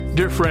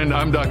Dear friend,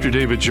 I'm Dr.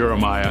 David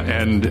Jeremiah,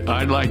 and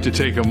I'd like to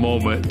take a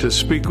moment to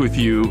speak with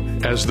you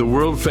as the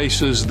world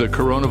faces the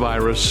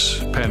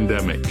coronavirus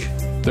pandemic.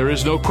 There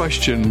is no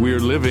question we are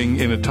living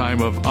in a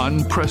time of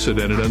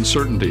unprecedented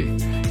uncertainty.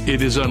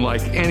 It is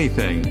unlike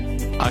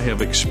anything I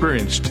have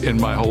experienced in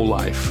my whole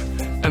life.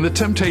 And the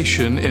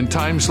temptation in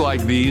times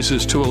like these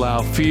is to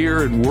allow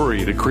fear and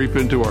worry to creep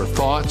into our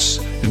thoughts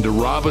and to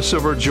rob us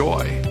of our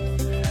joy.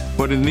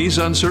 But in these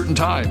uncertain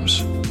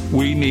times,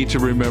 we need to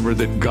remember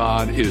that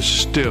God is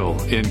still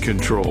in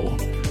control.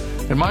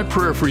 And my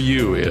prayer for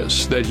you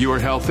is that you are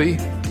healthy,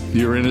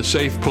 you're in a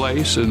safe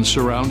place, and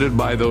surrounded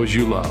by those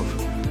you love.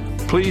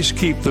 Please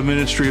keep the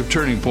ministry of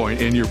Turning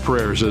Point in your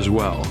prayers as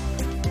well.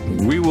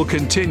 We will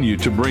continue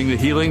to bring the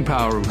healing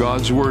power of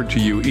God's Word to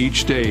you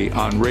each day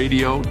on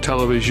radio,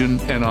 television,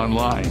 and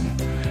online.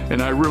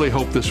 And I really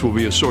hope this will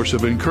be a source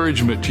of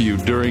encouragement to you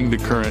during the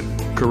current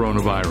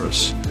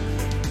coronavirus.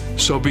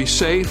 So be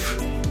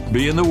safe,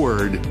 be in the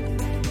Word,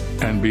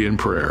 and be in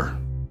prayer.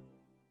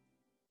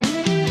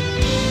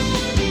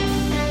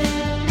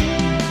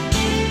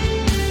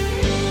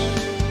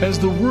 As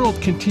the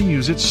world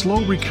continues its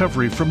slow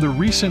recovery from the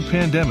recent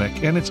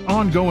pandemic and its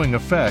ongoing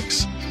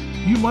effects,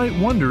 you might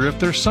wonder if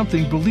there's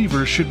something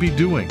believers should be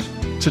doing.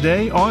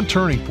 Today on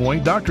Turning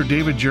Point, Dr.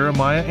 David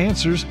Jeremiah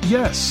answers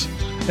yes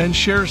and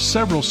shares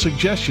several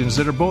suggestions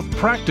that are both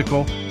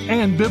practical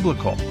and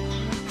biblical.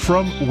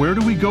 From Where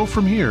Do We Go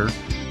From Here?,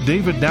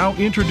 David now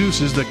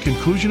introduces the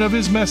conclusion of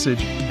his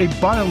message, a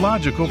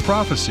biological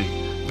prophecy,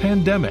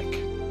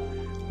 pandemic.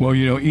 Well,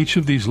 each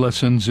of these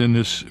lessons in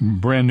this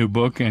brand new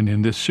book and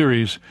in this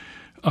series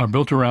are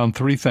built around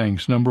three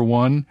things. Number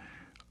one,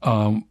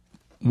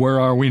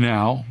 where are we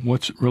now?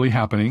 What's really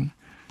happening?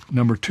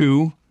 Number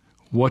two,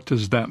 what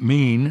does that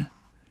mean?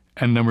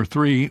 And number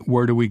three,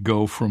 where do we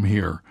go from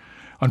here?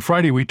 On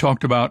Friday, we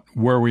talked about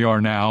where we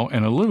are now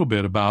and a little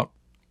bit about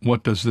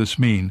what does this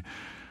mean.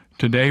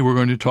 Today, we're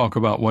going to talk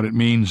about what it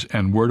means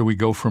and where do we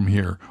go from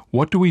here.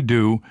 What do we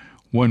do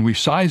when we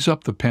size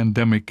up the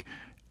pandemic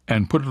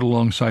and put it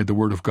alongside the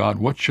Word of God?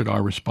 What should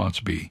our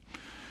response be?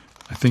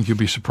 I think you'll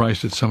be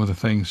surprised at some of the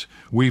things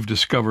we've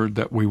discovered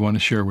that we want to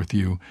share with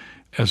you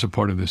as a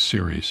part of this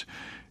series.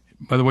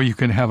 By the way, you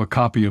can have a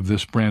copy of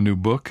this brand new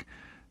book,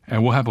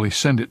 and we'll happily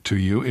send it to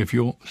you. If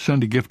you'll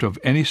send a gift of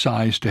any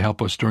size to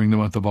help us during the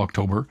month of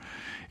October,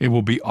 it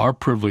will be our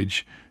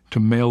privilege to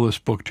mail this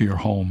book to your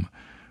home.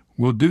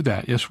 We'll do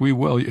that. Yes, we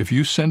will. If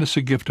you send us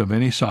a gift of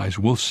any size,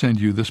 we'll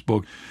send you this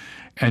book,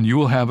 and you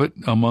will have it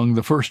among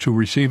the first who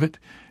receive it,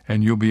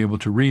 and you'll be able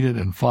to read it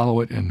and follow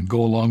it and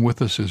go along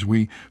with us as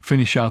we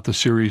finish out the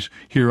series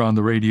here on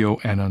the radio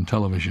and on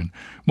television.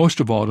 Most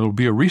of all, it'll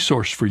be a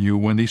resource for you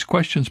when these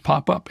questions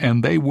pop up,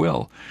 and they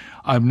will.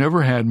 I've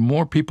never had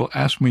more people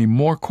ask me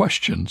more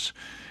questions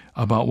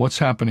about what's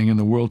happening in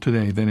the world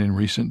today than in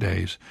recent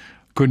days.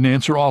 Couldn't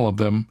answer all of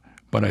them,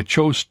 but I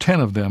chose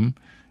 10 of them,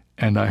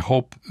 and I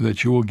hope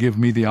that you will give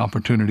me the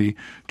opportunity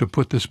to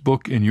put this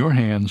book in your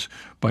hands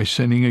by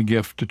sending a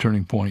gift to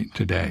Turning Point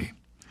today.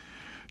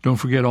 Don't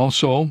forget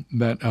also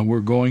that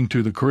we're going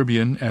to the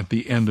Caribbean at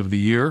the end of the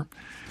year.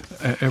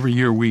 Every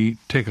year we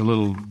take a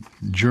little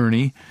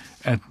journey.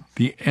 At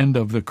the end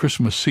of the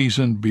Christmas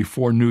season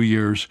before New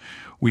Year's,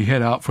 we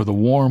head out for the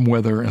warm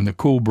weather and the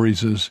cool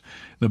breezes,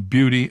 the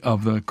beauty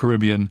of the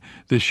Caribbean.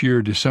 This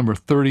year, December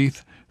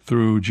 30th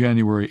through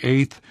January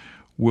 8th,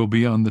 we'll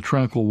be on the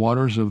tranquil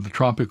waters of the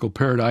tropical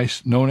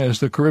paradise known as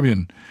the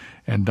Caribbean.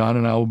 And Don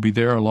and I will be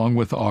there along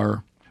with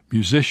our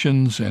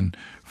musicians and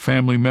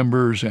family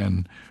members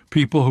and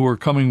people who are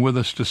coming with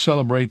us to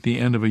celebrate the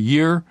end of a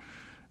year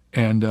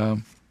and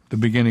the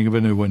beginning of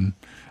a new one.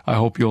 I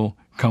hope you'll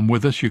come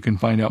with us. You can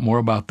find out more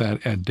about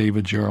that at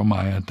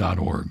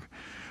davidjeremiah.org.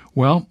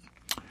 Well,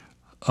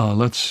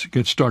 let's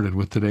get started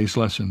with today's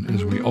lesson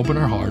as we open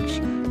our hearts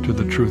to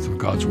the truth of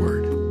God's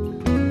Word.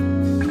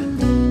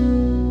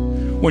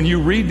 When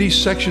you read these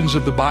sections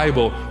of the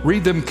Bible,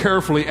 read them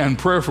carefully and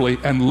prayerfully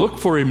and look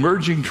for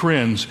emerging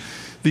trends.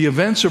 The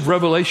events of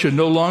Revelation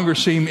no longer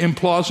seem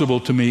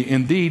implausible to me.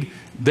 Indeed,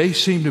 they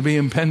seem to be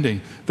impending.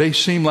 They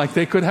seem like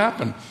they could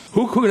happen.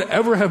 Who could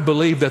ever have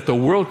believed that the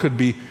world could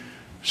be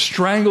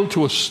strangled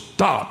to a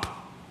stop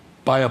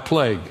by a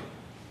plague?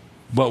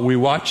 But we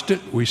watched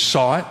it, we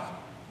saw it,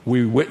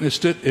 we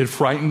witnessed it, it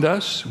frightened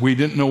us. We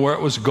didn't know where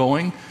it was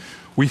going.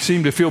 We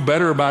seem to feel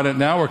better about it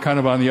now. We're kind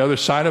of on the other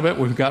side of it.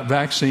 We've got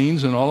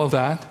vaccines and all of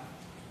that.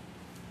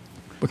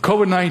 But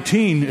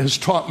COVID-19 has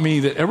taught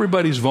me that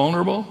everybody's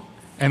vulnerable,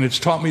 and it's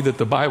taught me that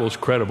the Bible's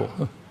credible.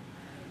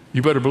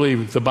 You better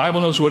believe the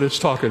Bible knows what it's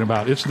talking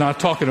about. It's not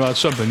talking about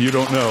something you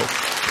don't know.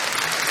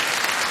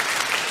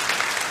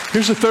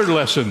 Here's the third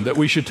lesson that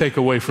we should take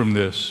away from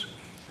this: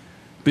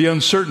 the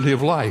uncertainty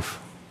of life.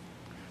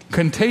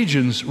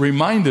 Contagions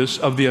remind us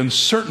of the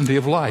uncertainty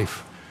of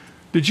life.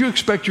 Did you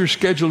expect your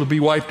schedule to be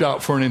wiped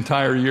out for an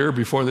entire year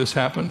before this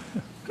happened?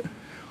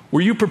 Were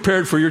you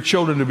prepared for your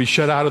children to be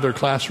shut out of their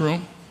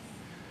classroom?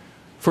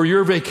 For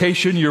your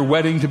vacation, your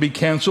wedding to be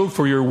canceled?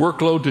 For your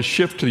workload to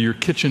shift to your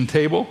kitchen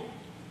table?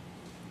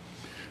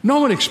 No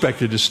one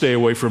expected to stay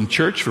away from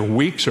church for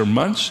weeks or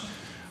months.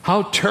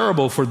 How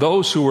terrible for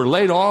those who were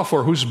laid off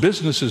or whose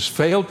businesses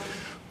failed.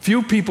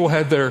 Few people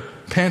had their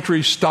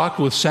pantries stocked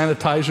with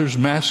sanitizers,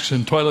 masks,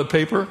 and toilet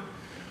paper.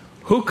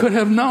 Who could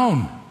have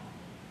known?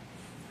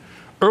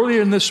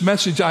 Earlier in this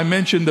message, I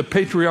mentioned the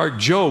patriarch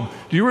Job.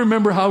 Do you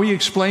remember how he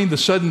explained the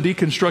sudden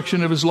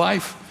deconstruction of his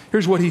life?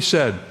 Here's what he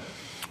said.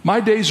 My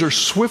days are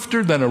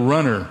swifter than a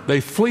runner. They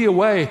flee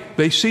away.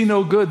 They see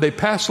no good. They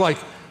pass like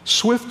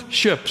swift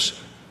ships,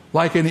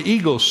 like an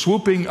eagle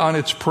swooping on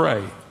its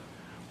prey.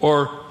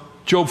 Or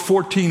Job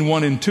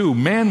 14:1 and 2.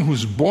 Man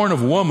who's born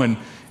of woman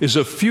is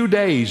of few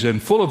days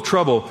and full of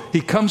trouble.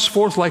 He comes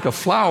forth like a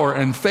flower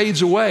and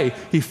fades away.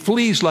 He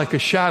flees like a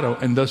shadow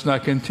and does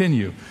not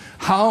continue.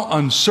 How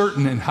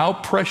uncertain and how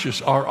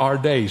precious are our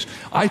days.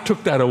 I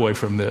took that away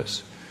from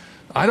this.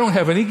 I don't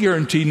have any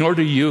guarantee, nor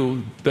do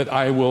you, that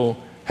I will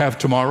have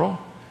tomorrow.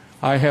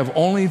 I have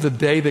only the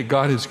day that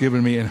God has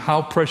given me, and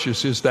how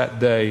precious is that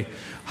day.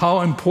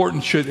 How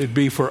important should it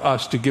be for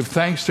us to give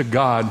thanks to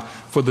God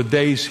for the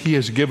days He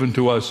has given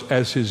to us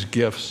as His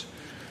gifts.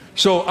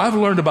 So I've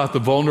learned about the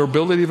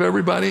vulnerability of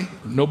everybody.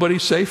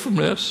 Nobody's safe from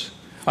this.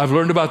 I've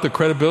learned about the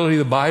credibility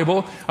of the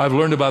Bible. I've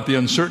learned about the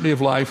uncertainty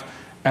of life.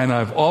 And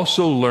I've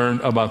also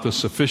learned about the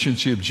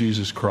sufficiency of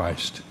Jesus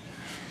Christ.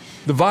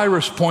 The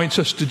virus points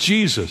us to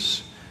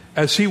Jesus.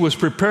 As He was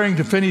preparing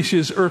to finish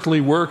His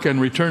earthly work and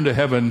return to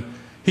heaven,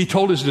 He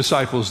told His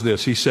disciples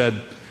this. He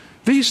said,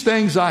 "These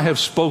things I have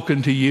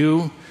spoken to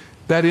you,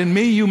 that in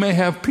me you may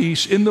have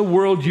peace. In the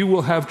world you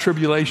will have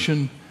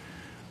tribulation.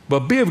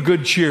 But be of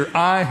good cheer,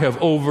 I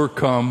have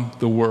overcome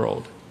the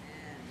world."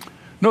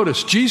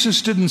 Notice,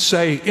 Jesus didn't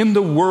say, "In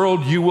the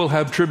world you will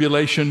have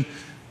tribulation,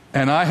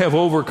 and I have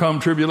overcome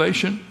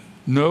tribulation."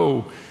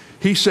 No.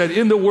 He said,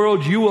 "In the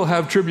world you will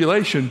have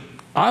tribulation.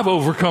 I've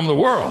overcome the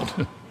world."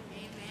 Amen.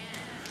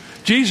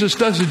 Jesus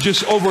doesn't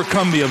just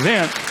overcome the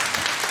event.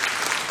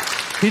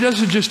 He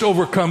doesn't just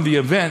overcome the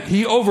event.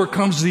 He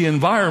overcomes the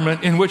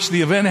environment in which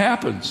the event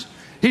happens.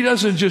 He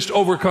doesn't just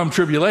overcome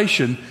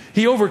tribulation.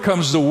 He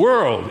overcomes the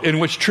world in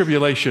which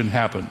tribulation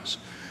happens.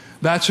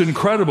 That's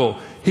incredible.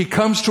 He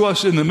comes to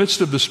us in the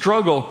midst of the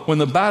struggle when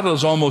the battle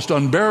is almost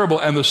unbearable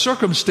and the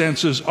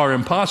circumstances are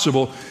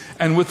impossible.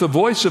 And with the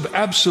voice of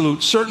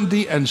absolute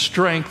certainty and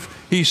strength,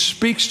 He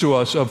speaks to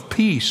us of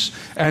peace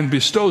and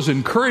bestows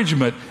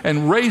encouragement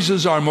and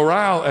raises our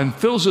morale and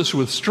fills us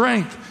with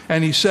strength.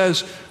 And He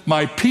says,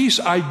 "My peace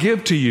I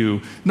give to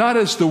you, not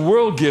as the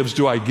world gives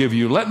do I give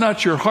you. Let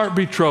not your heart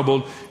be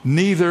troubled,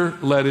 neither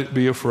let it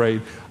be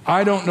afraid."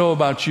 I don't know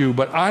about you,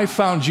 but I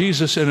found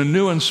Jesus in a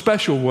new and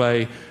special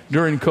way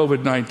during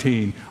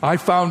COVID-19. I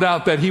found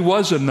out that He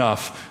was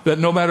enough, that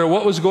no matter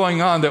what was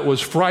going on that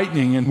was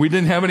frightening and we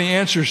didn't have any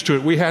answers to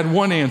it, we had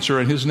one answer,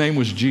 and His name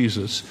was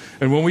Jesus.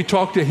 And when we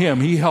talked to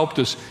Him, He helped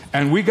us.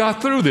 And we got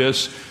through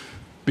this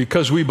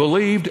because we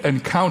believed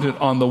and counted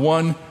on the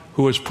one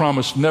who has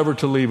promised never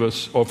to leave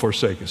us or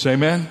forsake us.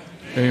 Amen?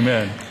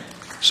 Amen.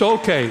 So,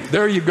 okay,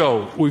 there you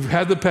go. We've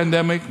had the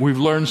pandemic. We've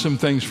learned some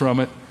things from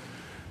it.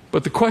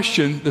 But the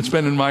question that's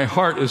been in my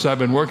heart as I've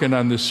been working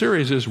on this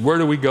series is, where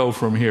do we go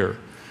from here?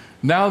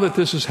 Now that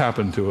this has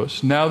happened to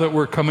us, now that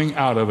we're coming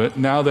out of it,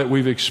 now that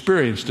we've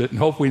experienced it and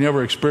hope we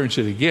never experience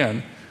it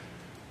again,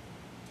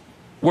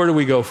 where do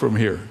we go from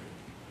here?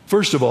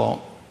 First of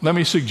all, let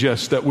me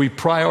suggest that we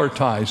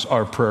prioritize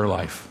our prayer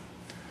life.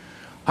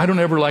 I don't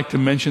ever like to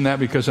mention that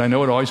because I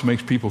know it always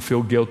makes people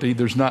feel guilty.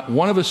 There's not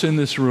one of us in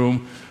this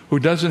room who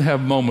doesn't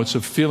have moments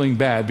of feeling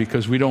bad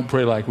because we don't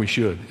pray like we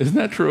should. Isn't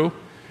that true?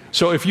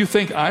 So if you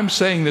think I'm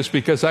saying this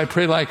because I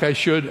pray like I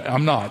should,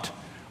 I'm not.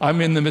 I'm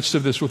in the midst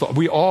of this with all.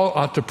 We all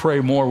ought to pray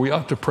more. We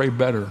ought to pray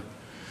better.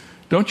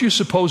 Don't you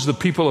suppose the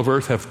people of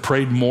earth have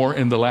prayed more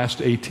in the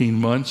last 18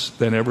 months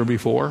than ever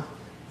before?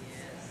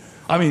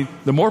 I mean,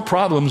 the more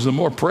problems, the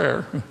more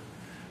prayer.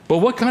 But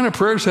what kind of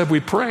prayers have we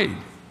prayed?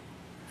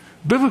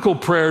 Biblical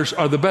prayers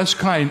are the best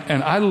kind,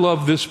 and I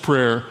love this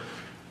prayer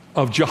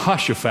of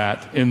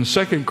Jehoshaphat in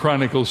 2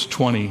 Chronicles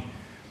 20.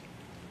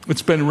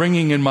 It's been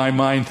ringing in my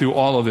mind through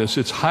all of this.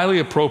 It's highly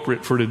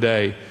appropriate for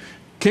today.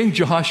 King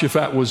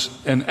Jehoshaphat was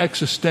an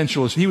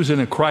existentialist. He was in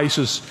a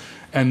crisis,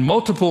 and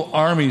multiple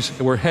armies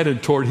were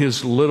headed toward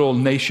his little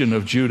nation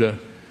of Judah.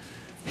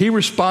 He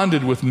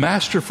responded with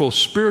masterful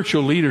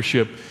spiritual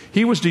leadership.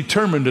 He was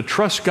determined to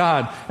trust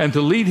God and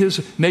to lead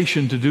his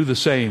nation to do the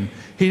same.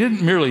 He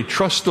didn't merely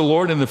trust the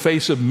Lord in the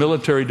face of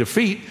military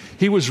defeat.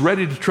 He was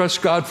ready to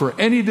trust God for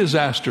any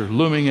disaster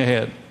looming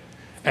ahead.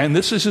 And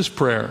this is his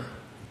prayer.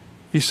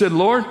 He said,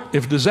 "Lord,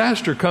 if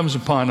disaster comes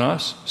upon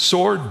us,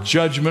 sword,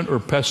 judgment, or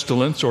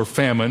pestilence, or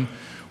famine,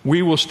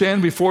 we will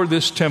stand before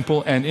this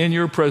temple and in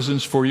your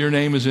presence, for your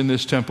name is in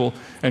this temple,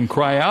 and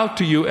cry out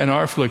to you in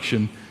our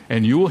affliction,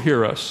 and you will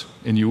hear us,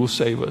 and you will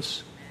save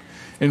us."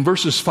 In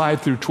verses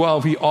 5 through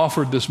 12, he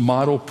offered this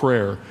model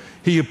prayer.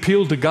 He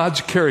appealed to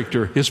God's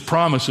character, His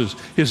promises,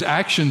 His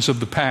actions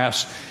of the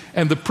past,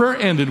 and the prayer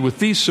ended with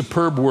these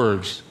superb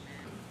words: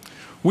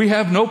 "We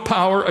have no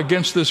power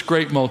against this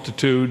great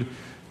multitude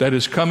that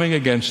is coming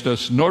against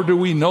us, nor do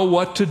we know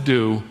what to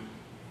do,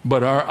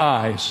 but our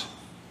eyes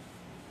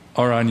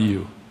are on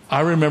you."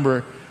 I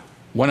remember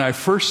When I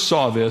first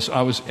saw this,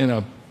 I was in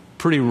a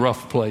pretty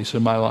rough place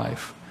in my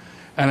life.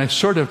 And I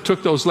sort of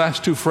took those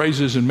last two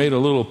phrases and made a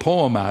little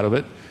poem out of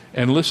it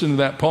and listened to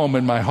that poem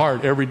in my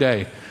heart every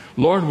day.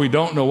 Lord, we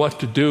don't know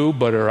what to do,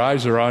 but our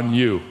eyes are on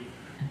you.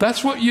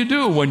 That's what you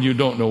do when you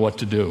don't know what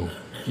to do.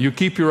 You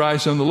keep your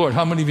eyes on the Lord.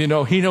 How many of you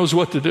know He knows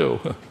what to do?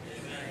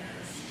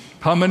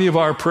 How many of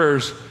our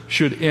prayers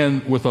should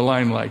end with a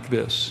line like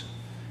this?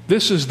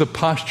 This is the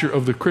posture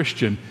of the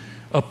Christian.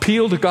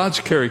 Appeal to God's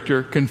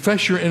character,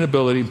 confess your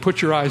inability,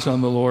 put your eyes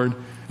on the Lord,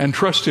 and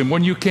trust Him.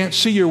 When you can't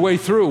see your way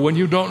through, when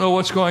you don't know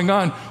what's going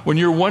on, when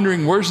you're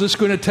wondering, where's this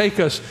going to take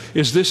us?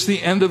 Is this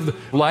the end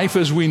of life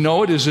as we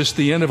know it? Is this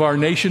the end of our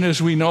nation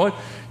as we know it?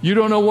 You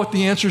don't know what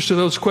the answers to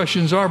those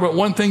questions are, but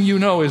one thing you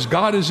know is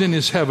God is in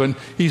His heaven.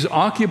 He's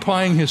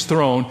occupying His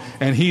throne,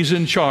 and He's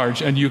in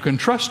charge, and you can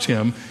trust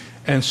Him.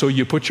 And so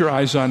you put your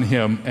eyes on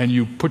Him, and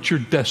you put your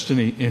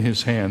destiny in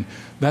His hand.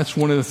 That's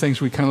one of the things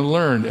we kind of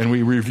learned, and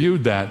we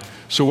reviewed that.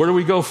 So where do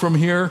we go from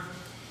here?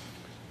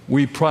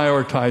 We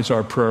prioritize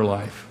our prayer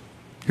life.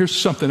 Here's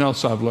something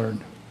else I've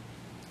learned.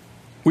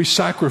 We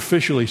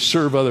sacrificially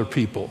serve other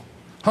people.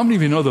 How many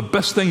of you know the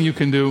best thing you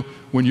can do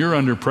when you're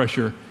under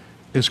pressure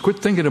is quit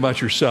thinking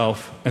about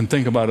yourself and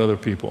think about other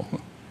people?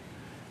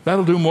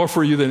 That'll do more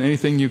for you than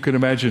anything you could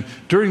imagine.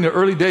 During the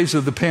early days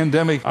of the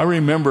pandemic, I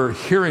remember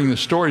hearing the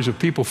stories of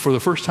people for the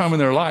first time in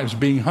their lives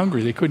being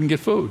hungry. They couldn't get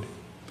food.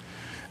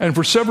 And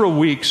for several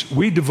weeks,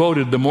 we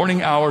devoted the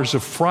morning hours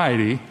of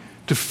Friday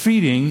to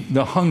feeding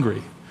the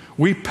hungry.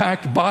 We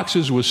packed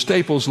boxes with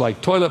staples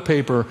like toilet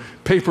paper,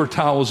 paper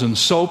towels, and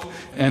soap,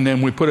 and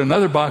then we put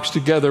another box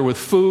together with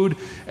food.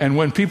 And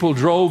when people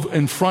drove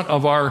in front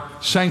of our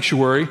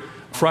sanctuary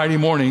Friday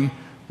morning,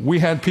 we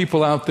had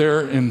people out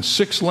there in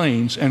 6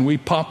 lanes, and we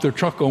popped their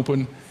truck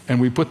open, and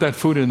we put that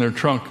food in their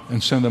trunk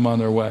and sent them on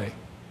their way.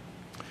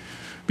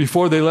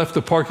 Before they left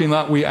the parking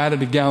lot, we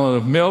added a gallon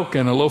of milk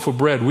and a loaf of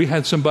bread. We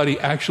had somebody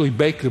actually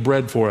bake the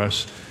bread for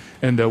us,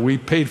 and we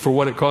paid for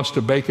what it cost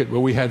to bake it, but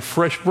we had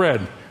fresh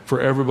bread for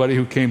everybody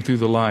who came through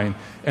the line.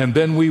 And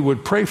then we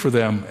would pray for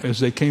them as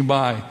they came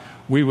by.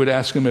 We would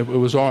ask them if it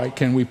was all right,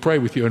 can we pray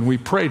with you? And we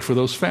prayed for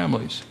those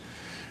families.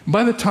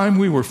 By the time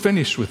we were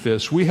finished with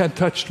this, we had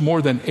touched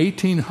more than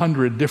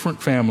 1,800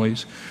 different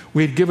families.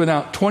 We had given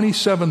out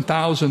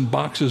 27,000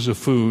 boxes of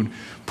food,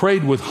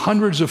 prayed with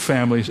hundreds of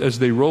families as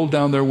they rolled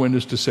down their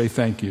windows to say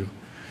thank you.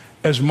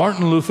 As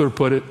Martin Luther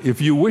put it,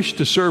 if you wish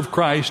to serve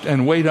Christ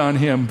and wait on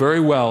Him very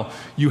well,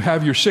 you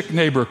have your sick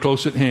neighbor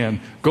close at hand.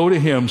 Go to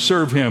him,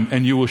 serve him,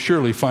 and you will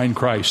surely find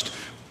Christ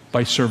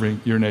by serving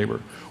your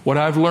neighbor. What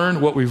I've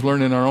learned, what we've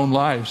learned in our own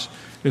lives,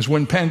 is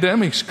when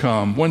pandemics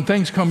come, when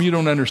things come you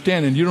don't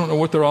understand and you don't know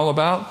what they're all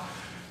about,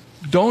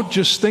 don't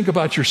just think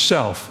about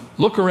yourself.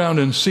 Look around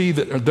and see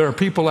that there are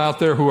people out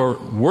there who are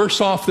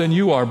worse off than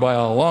you are by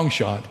a long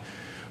shot.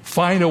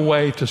 Find a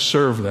way to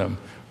serve them.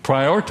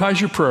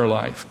 Prioritize your prayer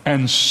life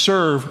and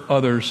serve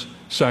others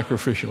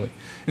sacrificially.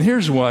 And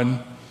here's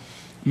one.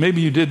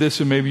 Maybe you did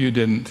this and maybe you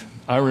didn't.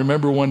 I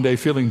remember one day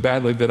feeling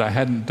badly that I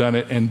hadn't done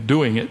it and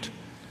doing it.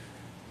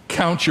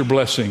 Count your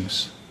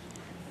blessings.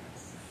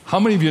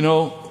 How many of you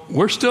know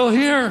we're still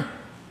here?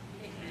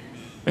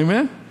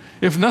 Amen?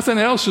 If nothing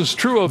else is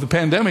true of the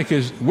pandemic,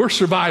 is we're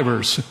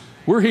survivors.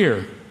 We're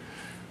here.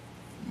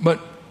 But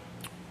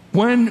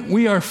when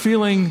we are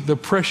feeling the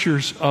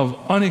pressures of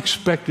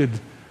unexpected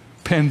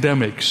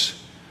pandemics,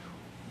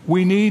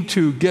 we need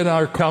to get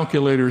our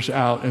calculators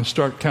out and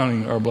start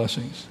counting our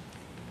blessings.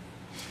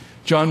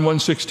 John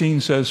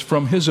 1:16 says,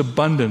 from His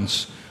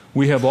abundance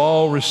we have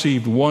all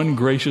received one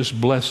gracious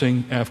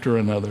blessing after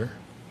another.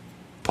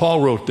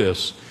 Paul wrote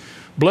this,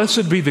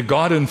 blessed be the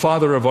God and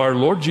Father of our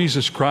Lord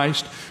Jesus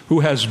Christ,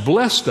 who has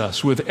blessed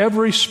us with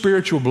every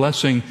spiritual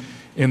blessing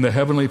in the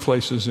heavenly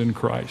places in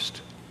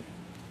Christ.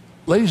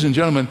 Ladies and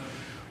gentlemen,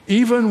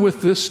 even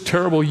with this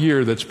terrible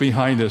year that's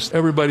behind us,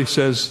 everybody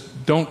says,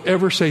 don't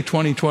ever say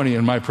 2020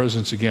 in my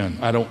presence again.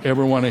 I don't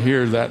ever want to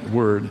hear that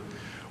word.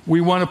 We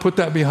want to put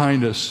that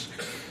behind us.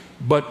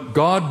 But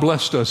God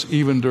blessed us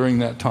even during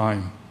that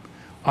time.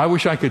 I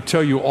wish I could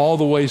tell you all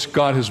the ways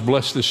God has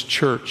blessed this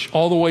church,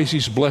 all the ways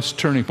He's blessed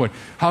Turning Point,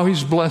 how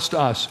He's blessed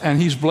us,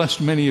 and He's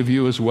blessed many of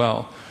you as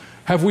well.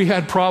 Have we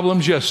had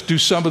problems? Yes. Do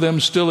some of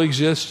them still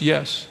exist?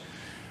 Yes.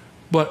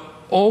 But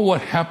oh,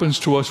 what happens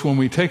to us when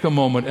we take a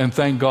moment and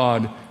thank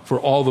God for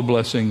all the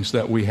blessings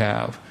that we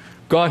have.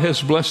 God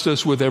has blessed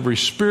us with every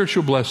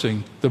spiritual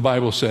blessing, the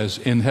Bible says,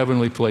 in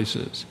heavenly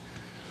places.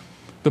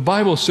 The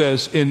Bible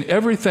says, in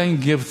everything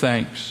give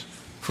thanks,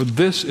 for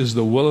this is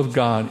the will of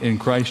God in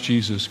Christ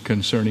Jesus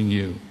concerning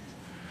you.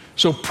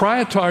 So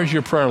prioritize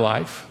your prayer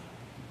life,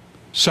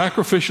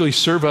 sacrificially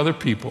serve other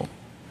people,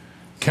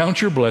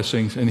 count your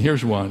blessings, and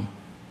here's one,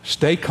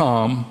 stay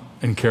calm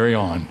and carry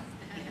on.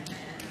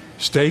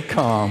 Stay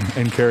calm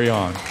and carry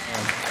on.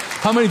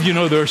 How many of you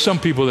know there are some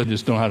people that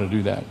just know how to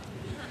do that?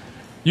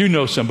 You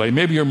know somebody.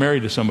 Maybe you're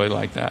married to somebody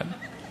like that.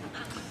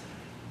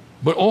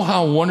 But oh,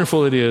 how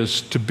wonderful it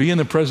is to be in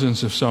the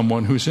presence of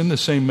someone who's in the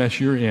same mess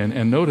you're in.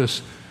 And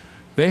notice,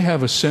 they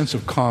have a sense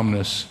of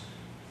calmness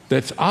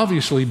that's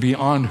obviously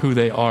beyond who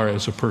they are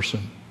as a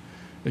person.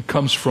 It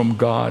comes from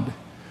God.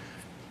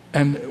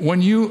 And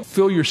when you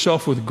fill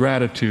yourself with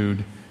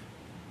gratitude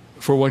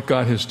for what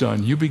God has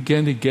done, you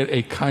begin to get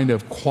a kind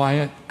of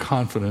quiet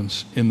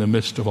confidence in the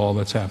midst of all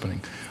that's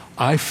happening.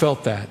 I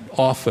felt that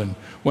often.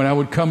 When I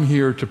would come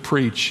here to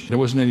preach, there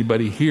wasn't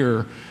anybody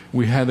here.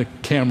 We had a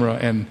camera,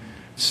 and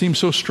it seemed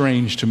so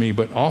strange to me,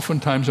 but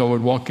oftentimes I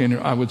would walk in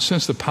and I would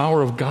sense the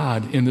power of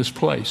God in this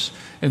place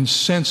and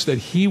sense that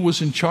He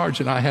was in charge,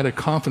 and I had a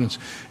confidence.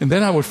 And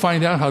then I would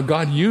find out how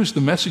God used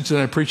the message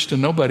that I preached to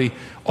nobody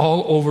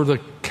all over the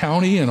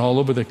county and all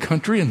over the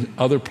country and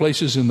other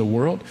places in the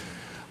world.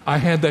 I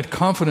had that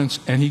confidence,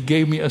 and He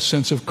gave me a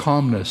sense of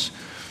calmness.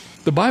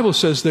 The Bible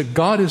says that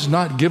God has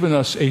not given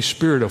us a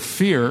spirit of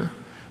fear,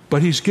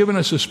 but He's given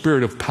us a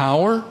spirit of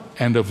power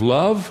and of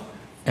love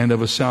and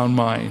of a sound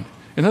mind.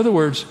 In other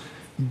words,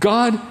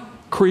 God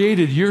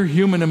created your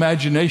human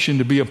imagination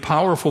to be a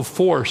powerful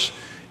force.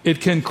 It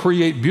can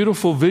create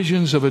beautiful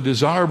visions of a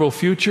desirable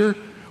future,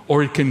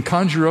 or it can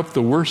conjure up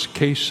the worst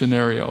case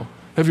scenario.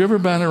 Have you ever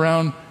been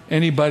around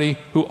anybody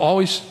who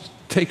always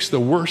takes the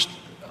worst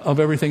of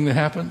everything that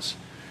happens?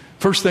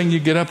 First thing you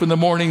get up in the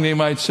morning, they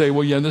might say,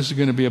 well, yeah, this is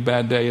going to be a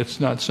bad day.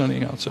 It's not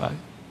sunny outside.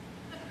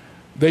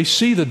 They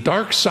see the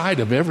dark side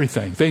of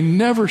everything. They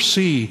never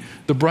see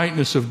the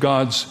brightness of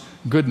God's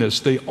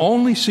goodness. They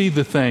only see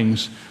the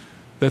things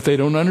that they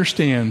don't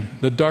understand,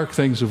 the dark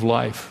things of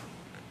life.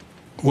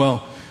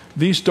 Well,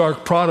 these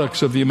dark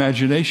products of the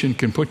imagination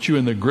can put you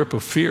in the grip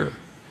of fear,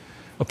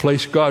 a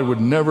place God would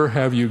never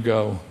have you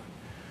go.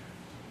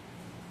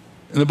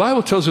 And the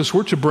Bible tells us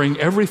we're to bring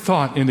every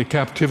thought into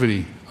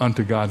captivity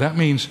unto God. That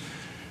means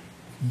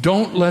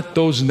don't let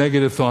those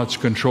negative thoughts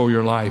control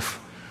your life.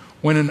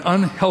 When an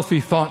unhealthy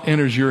thought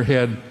enters your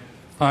head,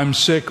 I'm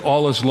sick,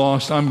 all is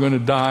lost, I'm going to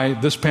die,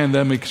 this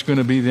pandemic is going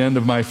to be the end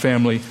of my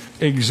family,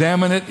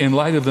 examine it in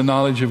light of the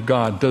knowledge of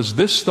God. Does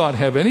this thought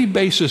have any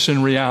basis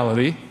in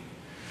reality?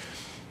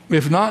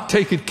 If not,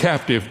 take it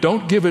captive.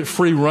 Don't give it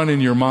free run in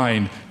your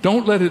mind.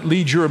 Don't let it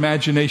lead your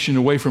imagination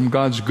away from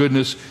God's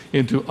goodness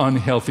into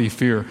unhealthy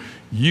fear.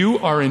 You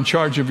are in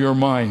charge of your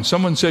mind.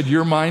 Someone said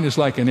your mind is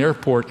like an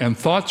airport, and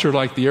thoughts are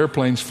like the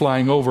airplanes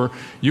flying over.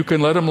 You can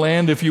let them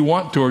land if you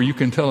want to, or you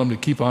can tell them to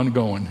keep on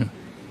going.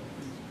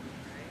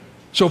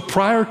 So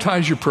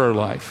prioritize your prayer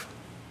life.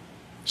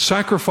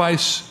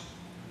 Sacrifice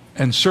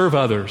and serve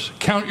others.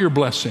 Count your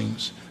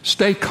blessings.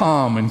 Stay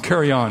calm and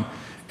carry on,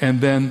 and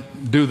then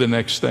do the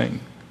next thing.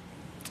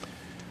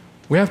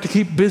 We have to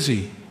keep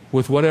busy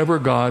with whatever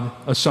God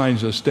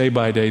assigns us day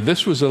by day.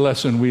 This was a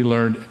lesson we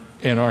learned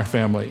in our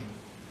family.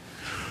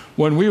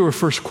 When we were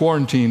first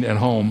quarantined at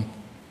home,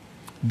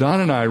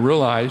 Don and I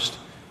realized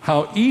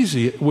how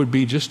easy it would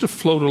be just to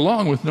float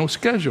along with no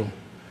schedule.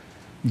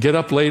 Get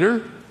up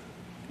later,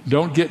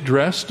 don't get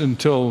dressed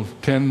until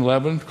 10,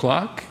 11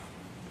 o'clock.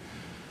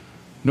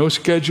 No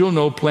schedule,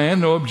 no plan,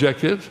 no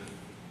objective.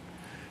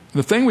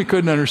 The thing we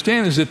couldn't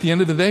understand is at the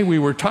end of the day, we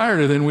were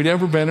tireder than we'd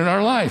ever been in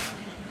our life.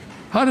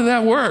 How did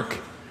that work?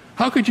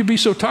 How could you be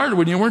so tired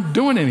when you weren't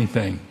doing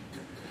anything?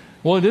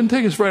 Well, it didn't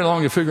take us very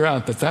long to figure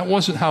out that that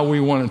wasn't how we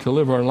wanted to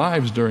live our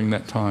lives during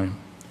that time.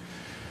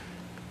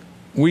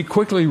 We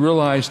quickly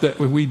realized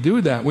that if we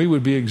do that, we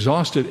would be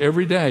exhausted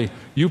every day.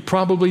 You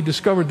probably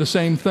discovered the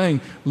same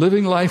thing.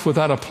 Living life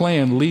without a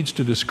plan leads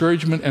to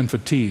discouragement and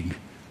fatigue.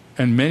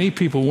 And many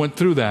people went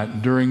through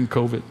that during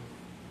COVID.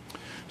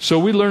 So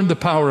we learned the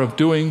power of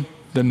doing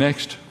the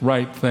next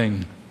right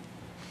thing.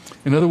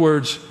 In other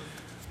words,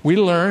 we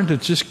learned to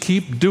just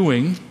keep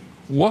doing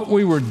what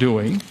we were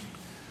doing,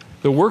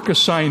 the work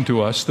assigned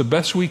to us, the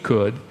best we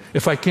could.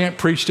 If I can't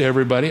preach to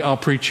everybody, I'll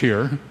preach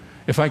here.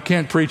 If I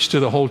can't preach to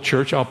the whole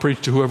church, I'll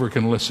preach to whoever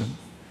can listen.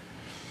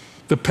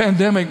 The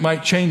pandemic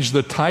might change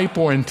the type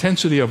or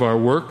intensity of our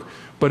work,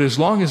 but as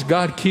long as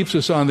God keeps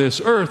us on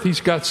this earth,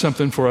 He's got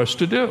something for us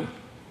to do.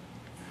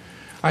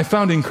 I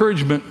found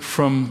encouragement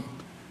from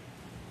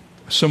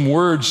some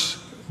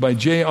words by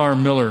J.R.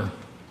 Miller,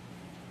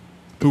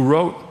 who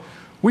wrote,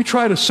 "We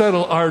try to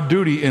settle our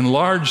duty in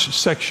large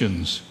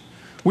sections.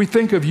 We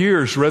think of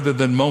years rather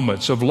than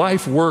moments, of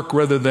life work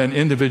rather than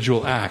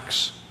individual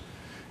acts.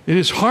 It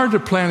is hard to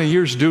plan a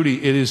year's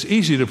duty. It is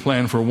easy to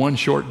plan for one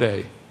short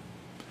day.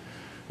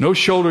 No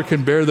shoulder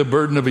can bear the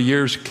burden of a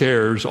year's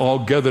cares, all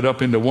gathered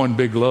up into one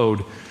big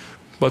load.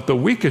 But the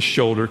weakest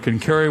shoulder can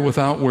carry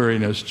without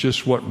weariness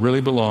just what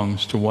really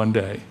belongs to one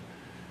day."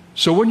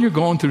 So when you're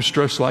going through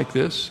stress like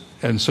this,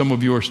 and some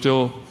of you are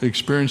still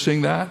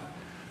experiencing that,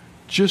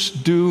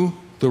 just do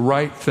the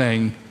right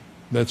thing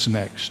that's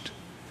next.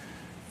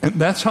 And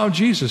that's how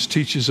Jesus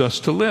teaches us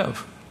to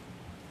live.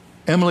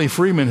 Emily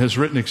Freeman has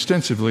written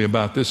extensively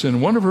about this.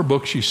 In one of her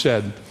books, she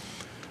said,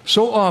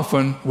 so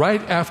often,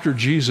 right after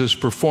Jesus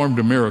performed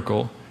a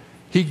miracle,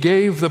 He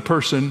gave the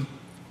person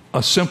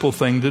a simple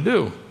thing to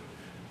do.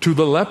 To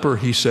the leper,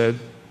 He said,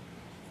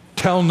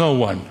 "Tell no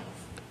one,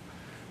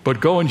 but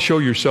go and show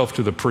yourself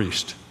to the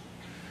priest."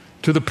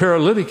 To the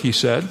paralytic, He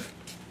said,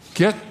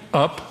 "Get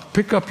up,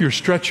 pick up your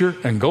stretcher,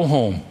 and go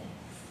home."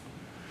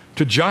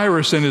 to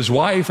Jairus and his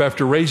wife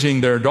after raising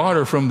their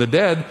daughter from the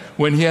dead,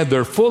 when he had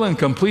their full and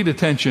complete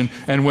attention,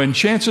 and when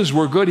chances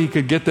were good he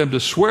could get them to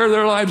swear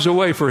their lives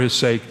away for his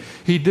sake.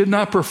 He did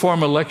not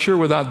perform a lecture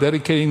without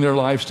dedicating their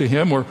lives to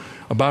him, or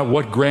about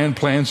what grand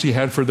plans he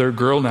had for their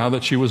girl now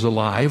that she was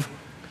alive.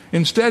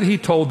 Instead, he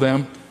told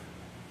them,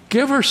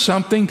 "Give her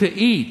something to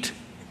eat."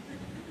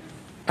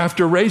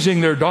 After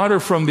raising their daughter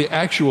from the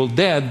actual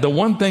dead, the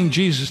one thing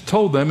Jesus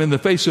told them in the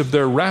face of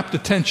their rapt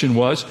attention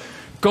was,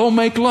 "Go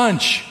make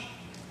lunch."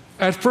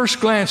 At first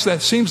glance,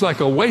 that seems like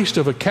a waste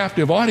of a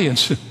captive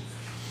audience.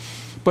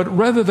 But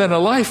rather than a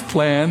life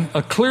plan,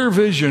 a clear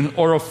vision,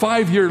 or a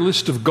 5-year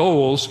list of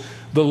goals,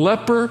 the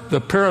leper,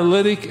 the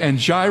paralytic, and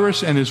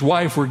Jairus and his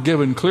wife were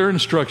given clear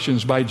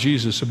instructions by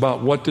Jesus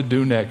about what to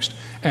do next,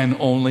 and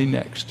only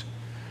next.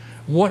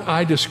 What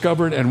I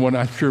discovered, and what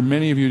I'm sure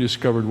many of you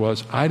discovered,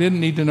 was I didn't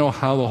need to know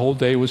how the whole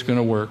day was going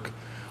to work.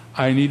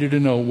 I needed to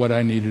know what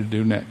I needed to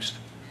do next.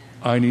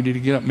 I needed to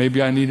get up.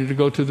 Maybe I needed to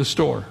go to the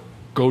store.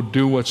 Go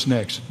do what's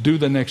next. Do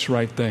the next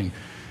right thing.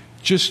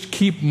 Just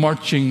keep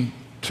marching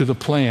to the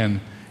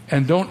plan,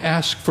 and don't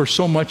ask for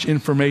so much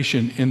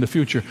information in the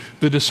future.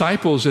 The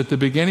disciples at the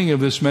beginning of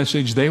this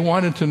message, they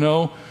wanted to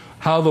know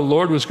how the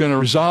Lord was going to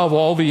resolve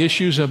all the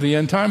issues of the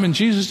end time, and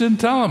Jesus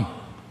didn't tell them.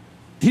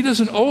 He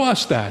doesn't owe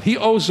us that. He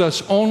owes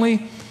us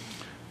only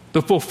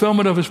the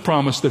fulfillment of his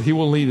promise that he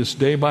will lead us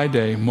day by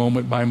day,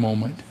 moment by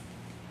moment.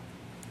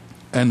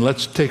 And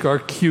let's take our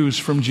cues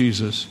from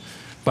Jesus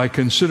by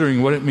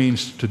considering what it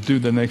means to do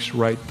the next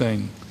right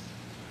thing.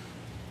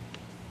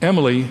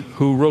 Emily,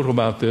 who wrote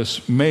about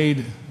this,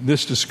 made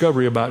this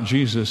discovery about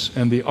Jesus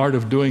and the art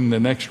of doing the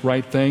next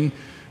right thing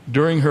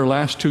during her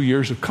last 2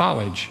 years of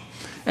college.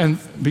 And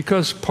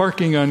because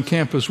parking on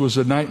campus was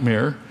a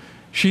nightmare,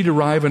 she'd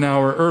arrive an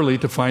hour early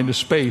to find a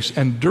space.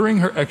 And during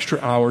her extra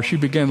hour, she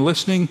began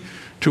listening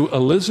to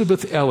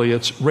Elizabeth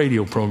Elliot's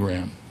radio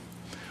program.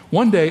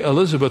 One day,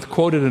 Elizabeth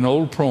quoted an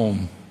old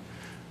poem.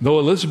 Though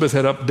Elizabeth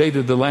had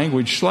updated the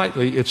language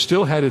slightly, it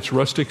still had its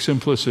rustic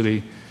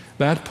simplicity.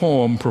 That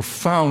poem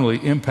profoundly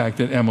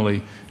impacted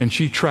Emily, and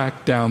she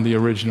tracked down the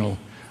original.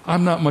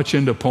 I'm not much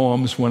into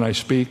poems when I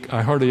speak.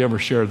 I hardly ever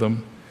share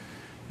them.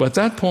 But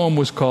that poem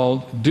was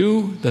called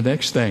 "Do the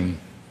Next Thing."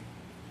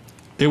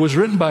 It was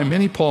written by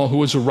Minnie Paul, who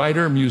was a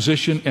writer,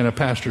 musician, and a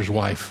pastor's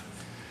wife.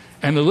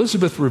 And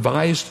Elizabeth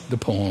revised the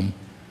poem.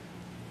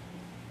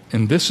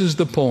 And this is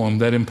the poem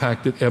that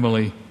impacted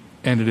Emily,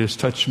 and it has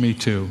touched me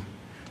too.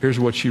 Here's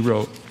what she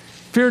wrote.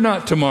 "Fear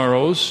not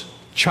tomorrows,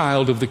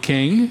 child of the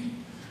King.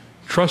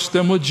 Trust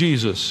them with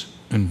Jesus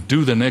and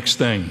do the next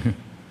thing.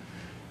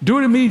 Do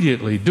it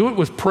immediately. Do it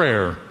with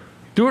prayer.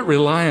 Do it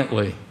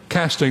reliantly,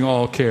 casting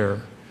all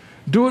care.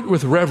 Do it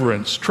with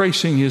reverence,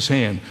 tracing his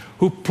hand,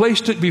 who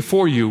placed it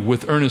before you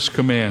with earnest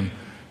command.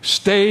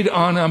 Stayed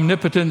on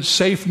omnipotence,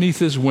 safe neath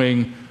his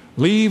wing.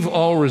 Leave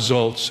all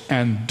results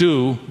and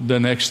do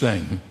the next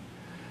thing."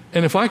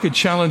 And if I could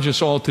challenge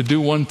us all to do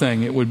one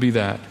thing, it would be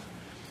that.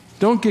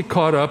 Don't get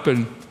caught up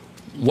in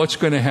what's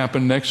going to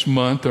happen next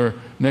month or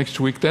next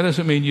week. That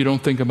doesn't mean you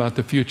don't think about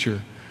the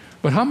future.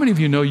 But how many of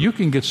you know you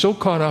can get so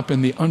caught up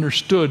in the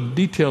understood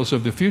details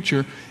of the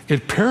future,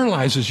 it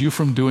paralyzes you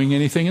from doing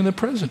anything in the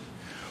present?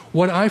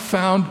 What I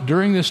found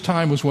during this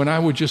time was when I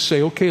would just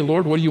say, "Okay,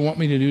 Lord, what do you want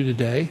me to do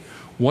today?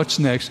 What's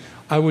next?"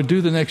 I would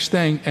do the next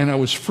thing, and I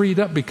was freed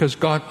up because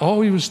God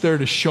always was there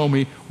to show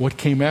me what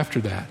came after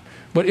that.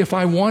 But if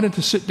I wanted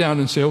to sit down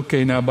and say,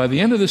 "Okay, now by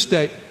the end of this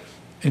day,"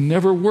 it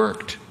never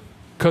worked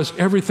because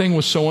everything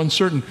was so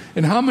uncertain.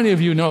 And how many of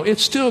you know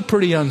it's still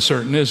pretty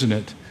uncertain, isn't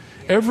it?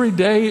 Every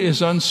day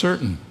is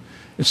uncertain.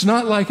 It's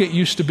not like it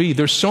used to be.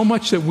 There's so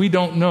much that we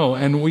don't know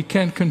and we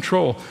can't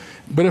control.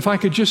 But if I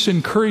could just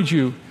encourage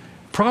you,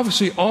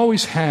 prophecy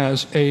always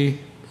has a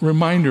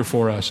reminder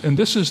for us. And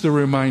this is the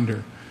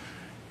reminder.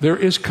 There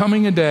is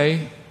coming a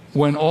day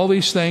when all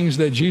these things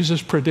that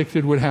Jesus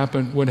predicted would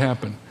happen would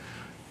happen.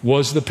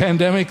 Was the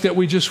pandemic that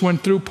we just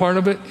went through part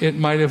of it? It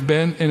might have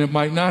been, and it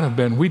might not have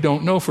been. We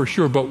don't know for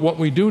sure. But what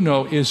we do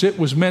know is it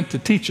was meant to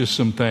teach us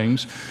some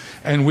things,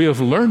 and we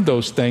have learned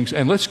those things.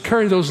 And let's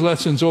carry those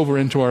lessons over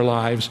into our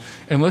lives,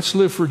 and let's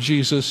live for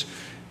Jesus.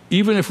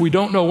 Even if we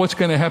don't know what's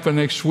going to happen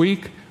next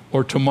week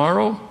or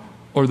tomorrow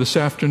or this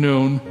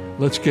afternoon,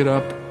 let's get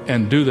up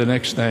and do the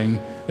next thing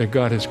that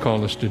God has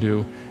called us to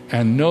do.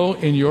 And know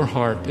in your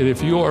heart that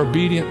if you are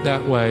obedient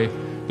that way,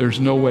 there's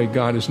no way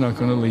God is not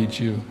going to lead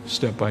you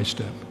step by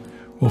step.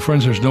 Well,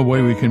 friends, there's no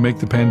way we can make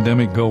the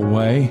pandemic go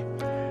away.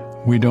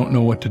 We don't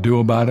know what to do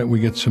about it. We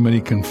get so many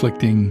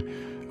conflicting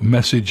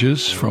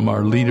messages from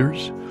our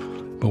leaders.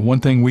 But one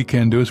thing we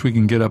can do is we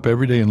can get up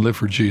every day and live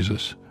for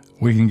Jesus.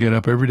 We can get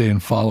up every day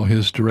and follow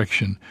his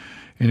direction.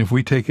 And if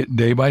we take it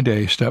day by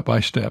day, step by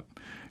step,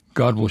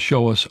 God will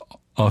show us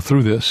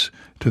through this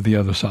to the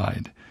other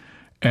side.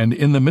 And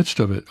in the midst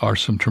of it are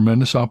some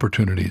tremendous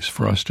opportunities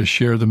for us to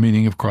share the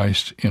meaning of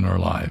Christ in our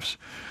lives.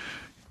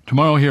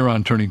 Tomorrow here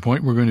on Turning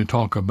Point, we're going to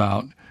talk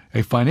about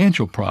a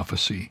financial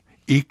prophecy,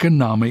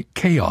 economic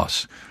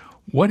chaos.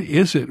 What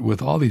is it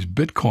with all these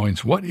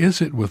bitcoins? What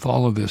is it with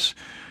all of this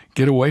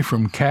get away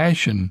from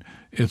cash and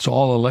it's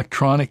all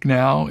electronic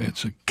now.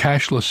 It's a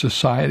cashless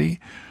society.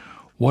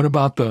 What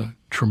about the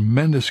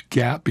tremendous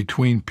gap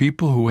between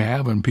people who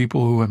have and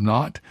people who have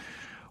not?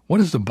 What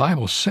does the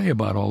Bible say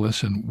about all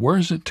this, and where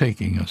is it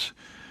taking us?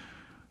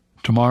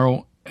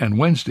 Tomorrow and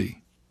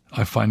Wednesday,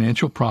 a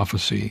financial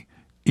prophecy,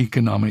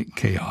 economic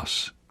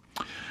chaos.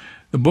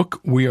 The book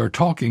we are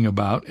talking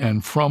about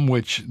and from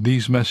which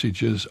these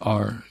messages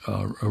are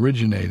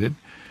originated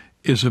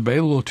is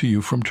available to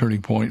you from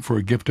Turning Point for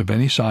a gift of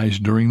any size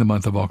during the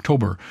month of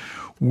October.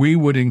 We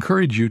would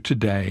encourage you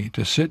today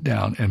to sit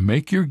down and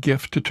make your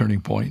gift to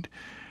Turning Point,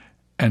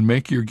 and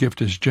make your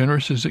gift as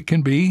generous as it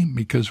can be,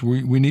 because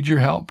we need your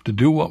help to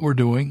do what we're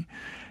doing.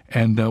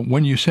 And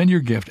when you send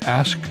your gift,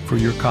 ask for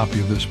your copy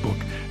of this book.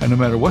 And no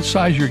matter what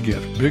size your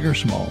gift, big or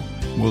small,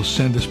 we'll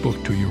send this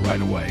book to you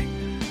right away.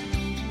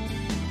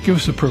 Give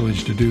us the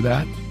privilege to do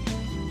that.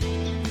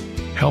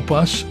 Help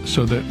us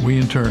so that we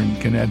in turn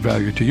can add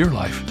value to your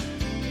life,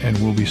 and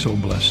we'll be so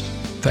blessed.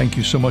 Thank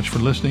you so much for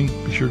listening.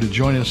 Be sure to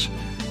join us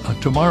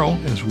tomorrow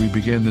as we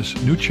begin this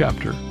new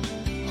chapter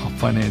of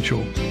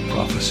financial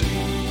prophecy.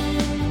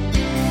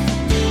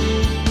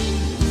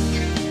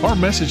 Our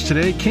message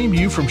today came to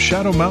you from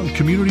Shadow Mountain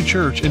Community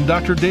Church and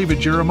Dr. David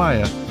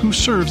Jeremiah, who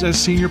serves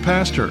as senior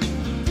pastor.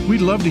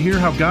 We'd love to hear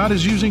how God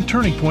is using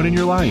Turning Point in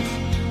your life.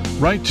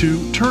 Write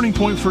to Turning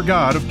Point for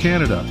God of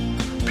Canada,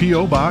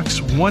 P.O. Box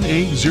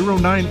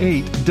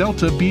 18098,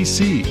 Delta,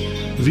 BC,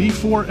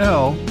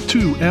 V4L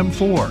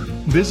 2M4.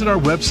 Visit our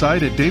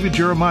website at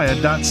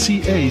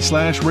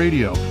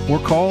davidjeremiah.ca/radio or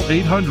call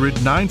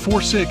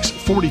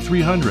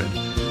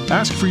 800-946-4300.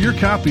 Ask for your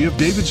copy of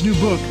David's new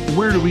book,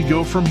 Where Do We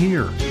Go From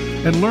Here?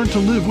 And learn to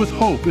live with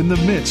hope in the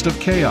midst of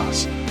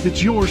chaos.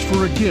 It's yours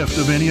for a gift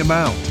of any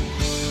amount.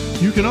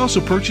 You can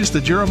also purchase the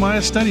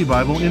Jeremiah Study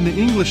Bible in the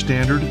English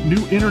Standard,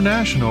 New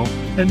International,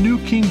 and New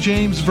King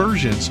James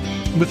versions,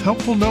 with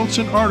helpful notes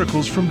and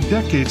articles from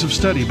decades of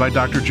study by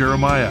Dr.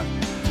 Jeremiah.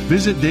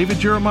 Visit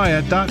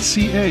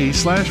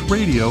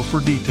davidjeremiah.ca/radio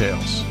for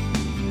details.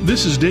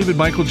 This is David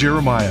Michael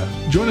Jeremiah.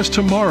 Join us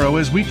tomorrow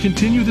as we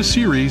continue the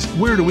series,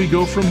 Where Do We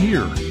Go From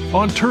Here?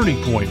 On Turning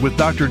Point with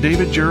Dr.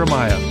 David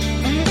Jeremiah.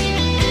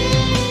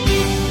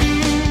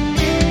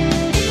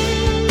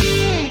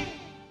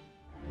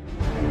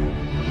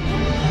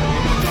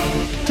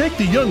 Take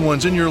the young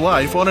ones in your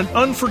life on an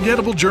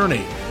unforgettable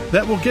journey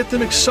that will get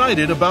them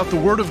excited about the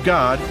Word of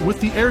God with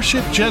the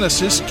Airship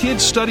Genesis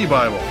Kids Study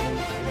Bible.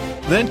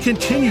 Then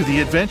continue the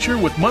adventure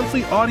with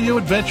monthly audio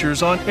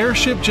adventures on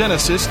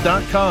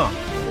airshipgenesis.com.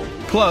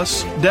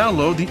 Plus,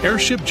 download the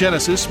Airship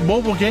Genesis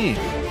mobile game,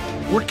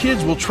 where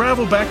kids will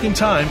travel back in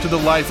time to the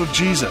life of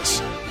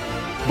Jesus.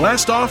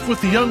 Blast off with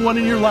the young one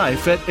in your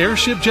life at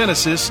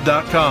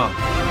airshipgenesis.com.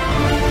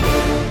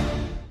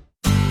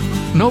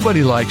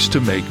 Nobody likes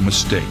to make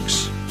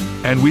mistakes,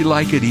 and we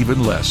like it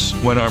even less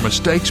when our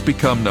mistakes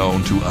become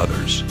known to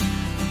others.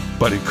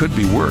 But it could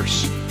be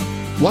worse.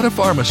 What if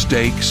our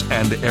mistakes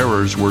and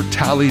errors were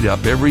tallied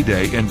up every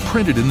day and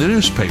printed in the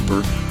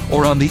newspaper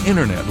or on the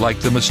internet like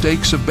the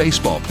mistakes of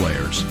baseball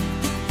players?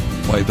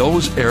 Why,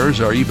 those errors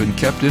are even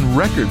kept in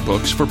record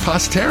books for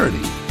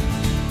posterity.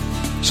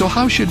 So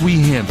how should we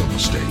handle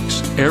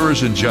mistakes,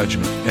 errors in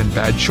judgment, and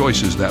bad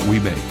choices that we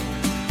make?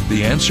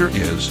 The answer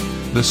is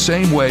the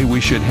same way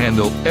we should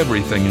handle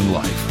everything in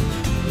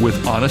life,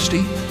 with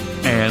honesty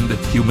and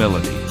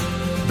humility.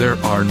 There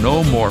are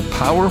no more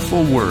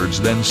powerful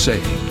words than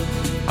saying,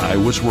 I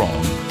was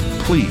wrong.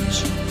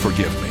 Please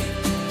forgive me.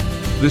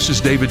 This is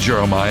David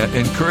Jeremiah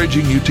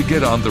encouraging you to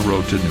get on the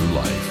road to new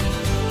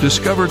life.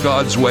 Discover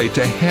God's way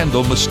to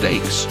handle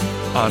mistakes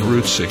on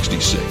Route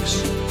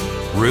 66.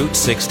 Route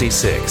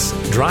 66,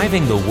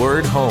 driving the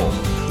word home.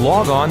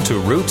 Log on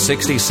to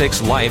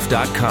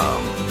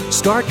Route66Life.com.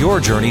 Start your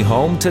journey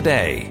home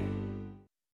today.